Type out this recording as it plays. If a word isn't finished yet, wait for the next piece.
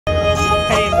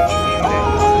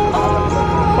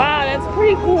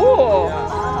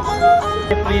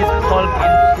folk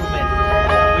instrument.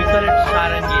 We call it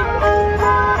sarangi.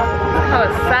 Oh,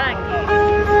 sarangi.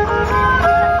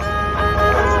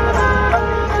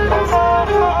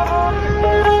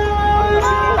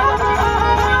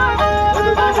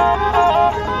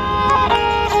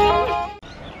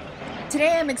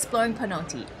 Today I'm exploring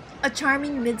Panauti, a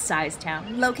charming mid-sized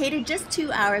town located just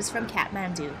 2 hours from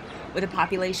Kathmandu, with a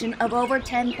population of over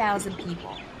 10,000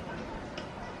 people.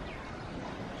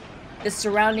 The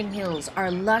surrounding hills are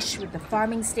lush with the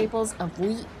farming staples of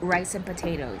wheat, rice, and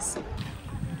potatoes.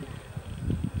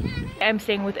 I'm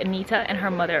staying with Anita and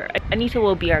her mother. Anita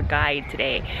will be our guide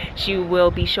today. She will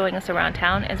be showing us around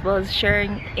town as well as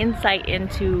sharing insight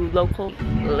into local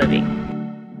living.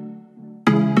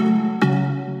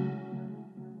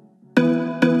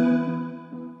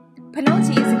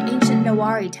 Panauti is an ancient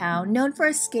Newari town known for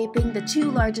escaping the 2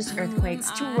 largest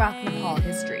earthquakes to rock Nepal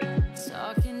history.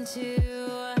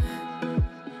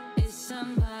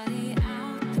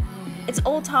 Its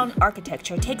old town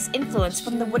architecture takes influence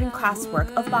from the wooden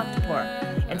craftswork of Bhaktapur,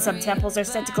 and some temples are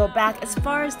said to go back as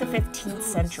far as the 15th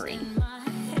century.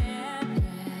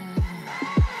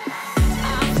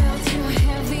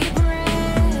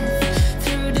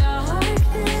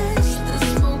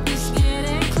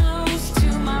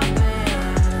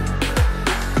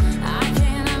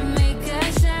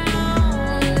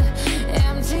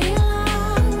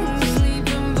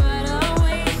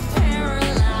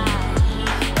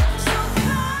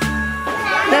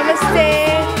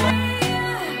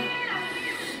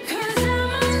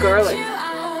 Garlic.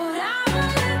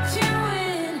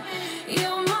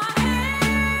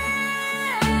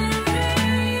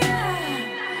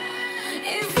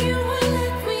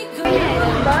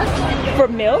 For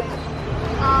milk? To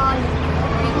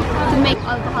make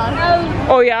alcohol.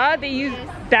 Oh yeah? They use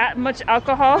that much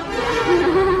alcohol?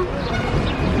 Oh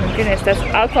my goodness, that's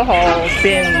alcohol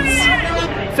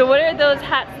bins. So what are those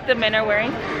hats the men are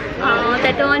wearing?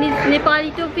 That one is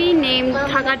Nepali topi named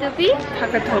Thaka topi.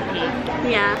 Thaka topi.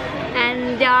 Yeah,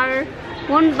 and they are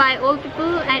worn by old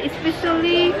people, and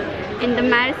especially in the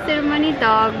marriage ceremony,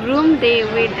 the groom they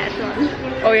wear that one.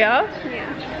 Oh yeah? Yeah.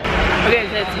 Okay,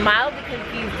 so it's mildly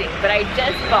confusing, but I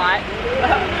just bought,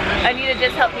 Anita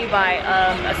just helped me buy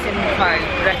a SIM card,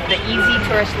 the easy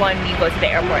tourist one. You go to the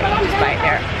airport and you just buy it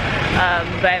there.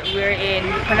 But we're in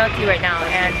Panauti right now,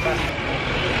 and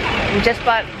we just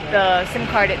bought the SIM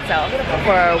card itself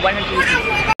for 100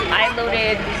 rupees. I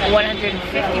loaded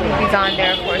 150 rupees on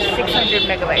there for 600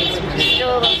 megabytes, which is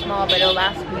still a little small, but it'll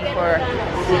last me for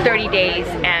 30 days.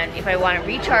 And if I want to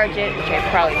recharge it, which I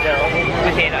probably will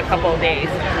within a couple of days,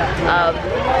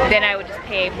 then I would just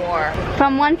pay more.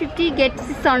 From 150 get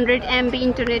 600 MB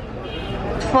internet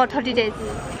for 30 days.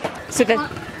 So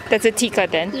that's a tika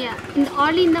then? Yeah,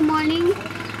 early in the morning,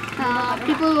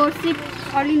 people worship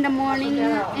early in the morning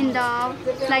in the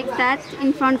like that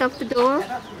in front of the door,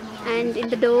 and in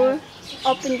the door,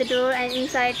 open the door and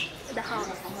inside the house.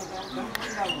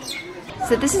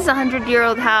 So this is a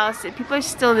 100-year-old house. People are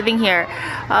still living here.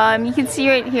 You can see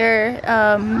right here,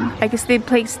 I guess they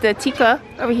placed the tika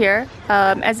over here.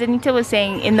 As Anita was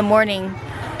saying, in the morning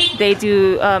they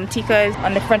do tika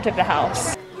on the front of the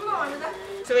house.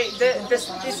 So wait,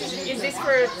 is this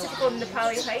for typical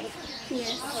Nepali height?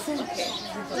 Yes. Okay.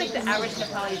 It's like the average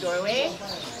Nepali doorway,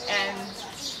 and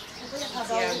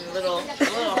yeah, a little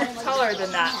taller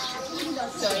than that.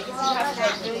 So I guess you have to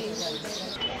like really.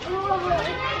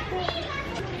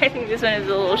 I think this one is a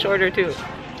little shorter too.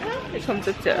 It comes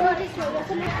up to. I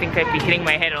think I'd be hitting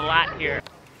my head a lot here.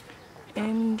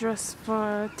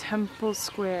 Indreshwar Temple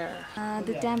Square.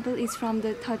 The temple is from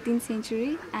the 13th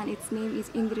century and its name is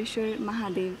Indreshwar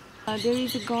Mahadev. There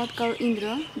is a god called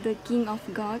Indra, the king of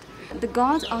god. The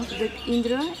god of the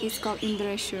Indra is called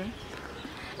Indreshwar.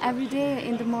 Every day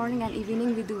in the morning and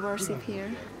evening we do worship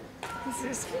here. This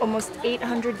is almost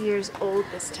 800 years old,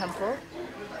 this temple.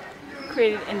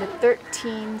 Created in the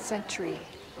 13th century.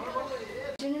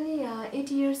 Generally, 8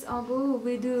 years ago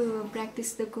we do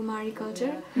practice the Kumari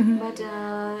culture, but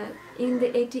in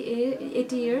the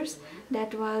 80 years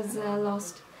that was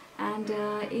lost. And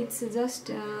it's just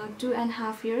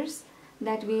 2.5 years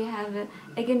that we have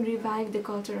again revived the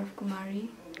culture of Kumari.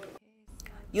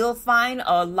 You'll find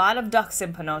a lot of ducks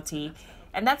in Panauti,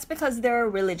 and that's because they're a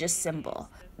religious symbol.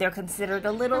 They're considered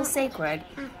a little sacred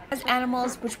as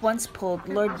animals which once pulled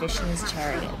Lord Vishnu's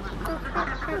chariot.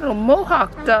 Little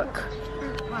mohawk duck.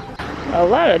 A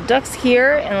lot of ducks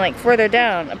here and like further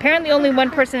down. Apparently only one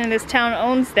person in this town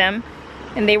owns them,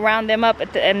 and they round them up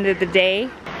at the end of the day.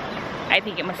 I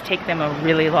think it must take them a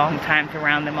really long time to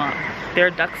round them up. There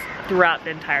are ducks throughout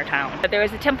the entire town. But there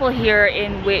is a temple here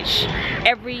in which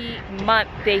every month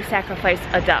they sacrifice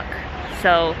a duck.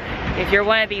 So if you're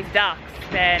one of these ducks,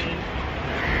 then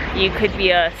you could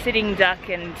be a sitting duck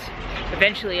and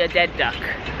eventually a dead duck.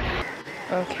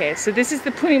 Okay, so this is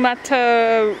the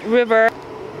Pungamati River,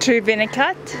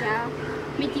 Trivenikat. Yeah,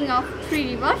 meeting of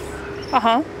 3 rivers.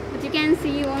 Uh-huh. But you can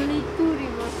see only 2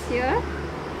 rivers here.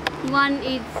 One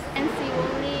is and see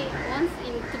only once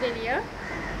in 12 years.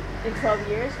 In 12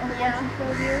 years? Yeah. Once in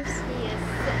 12 years? Yes,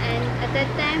 and at that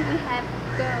time we have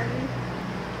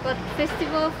got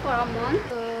festival for a month.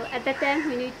 So at that time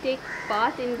when we take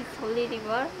part in this holy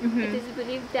river, it is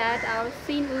believed that our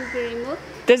sin will be removed.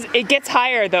 It gets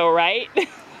higher though, right?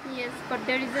 Yes, but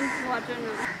there isn't water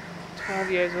now.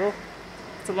 12 years old.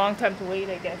 It's a long time to wait,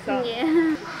 I guess. Huh?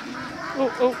 Yeah.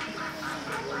 Oh, oh.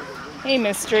 Hey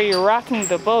mister, you're rocking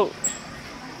the boat.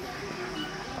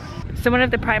 So one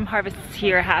of the prime harvests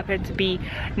here happened to be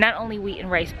not only wheat and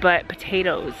rice, but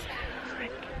potatoes.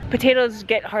 Potatoes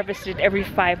get harvested every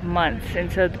 5 months,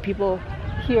 and so the people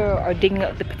here are digging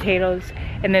up the potatoes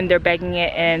and then they're bagging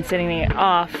it and sending it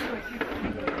off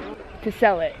to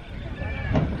sell it.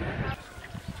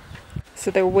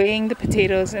 So they're weighing the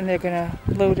potatoes and they're gonna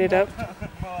load it up.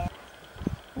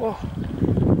 Whoa.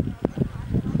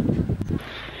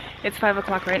 It's 5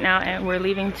 o'clock right now and we're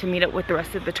leaving to meet up with the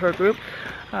rest of the tour group,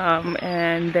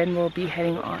 and then we'll be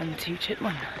heading on to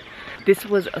Chitwan. This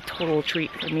was a total treat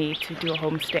for me to do a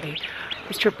homestay.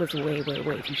 This trip was way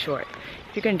too short.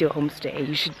 If you're gonna do a homestay,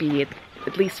 you should be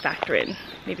at least factor in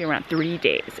maybe around 3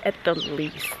 days at the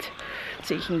least,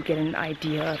 so you can get an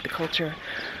idea of the culture.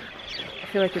 I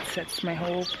feel like it sets my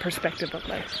whole perspective of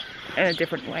life in a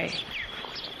different way.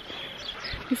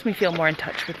 Makes me feel more in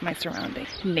touch with my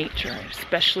surroundings, nature,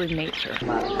 especially nature.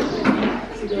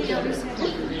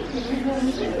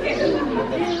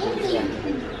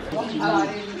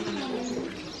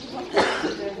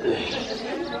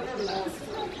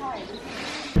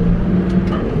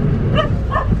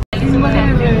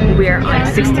 We're on a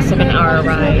 6 to 7 hour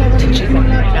ride to Chitwan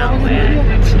right now,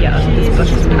 and yeah, this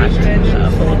bus is packed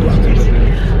full of bloggers.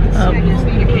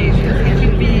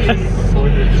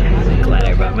 Glad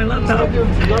I brought my laptop.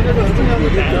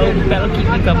 That'll keep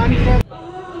me company.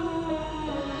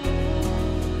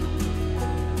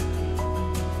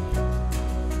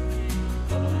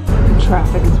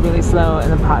 Traffic is really slow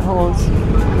and the potholes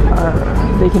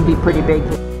they can be pretty big.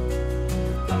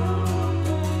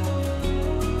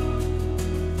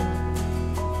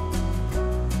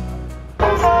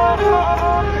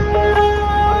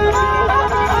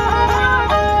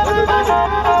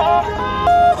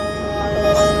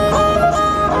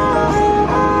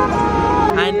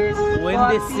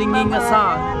 They're singing a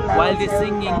song. While they're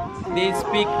singing, they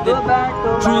speak the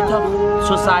truth of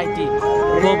society,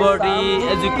 poverty,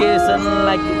 education,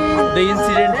 like the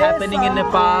incident happening in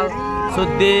Nepal. So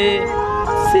they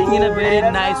sing in a very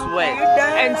nice way.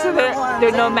 And so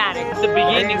they're nomadic. At the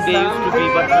beginning they used to be,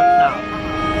 but not now.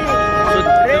 So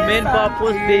the main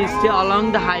purpose they stay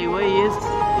along the highway is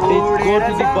they go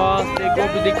to the bus, they go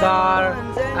to the car,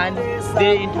 and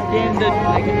they entertain the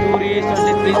tourists and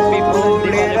they bring people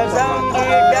and they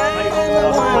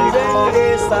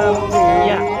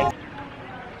yeah.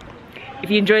 If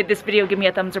you enjoyed this video, give me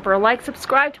a thumbs up or a like.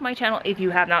 Subscribe to my channel if you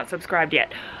have not subscribed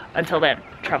yet. Until then,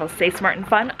 travel safe, smart, and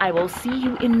fun. I will see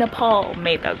you in Nepal.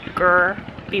 May the GRRR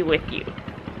be with you.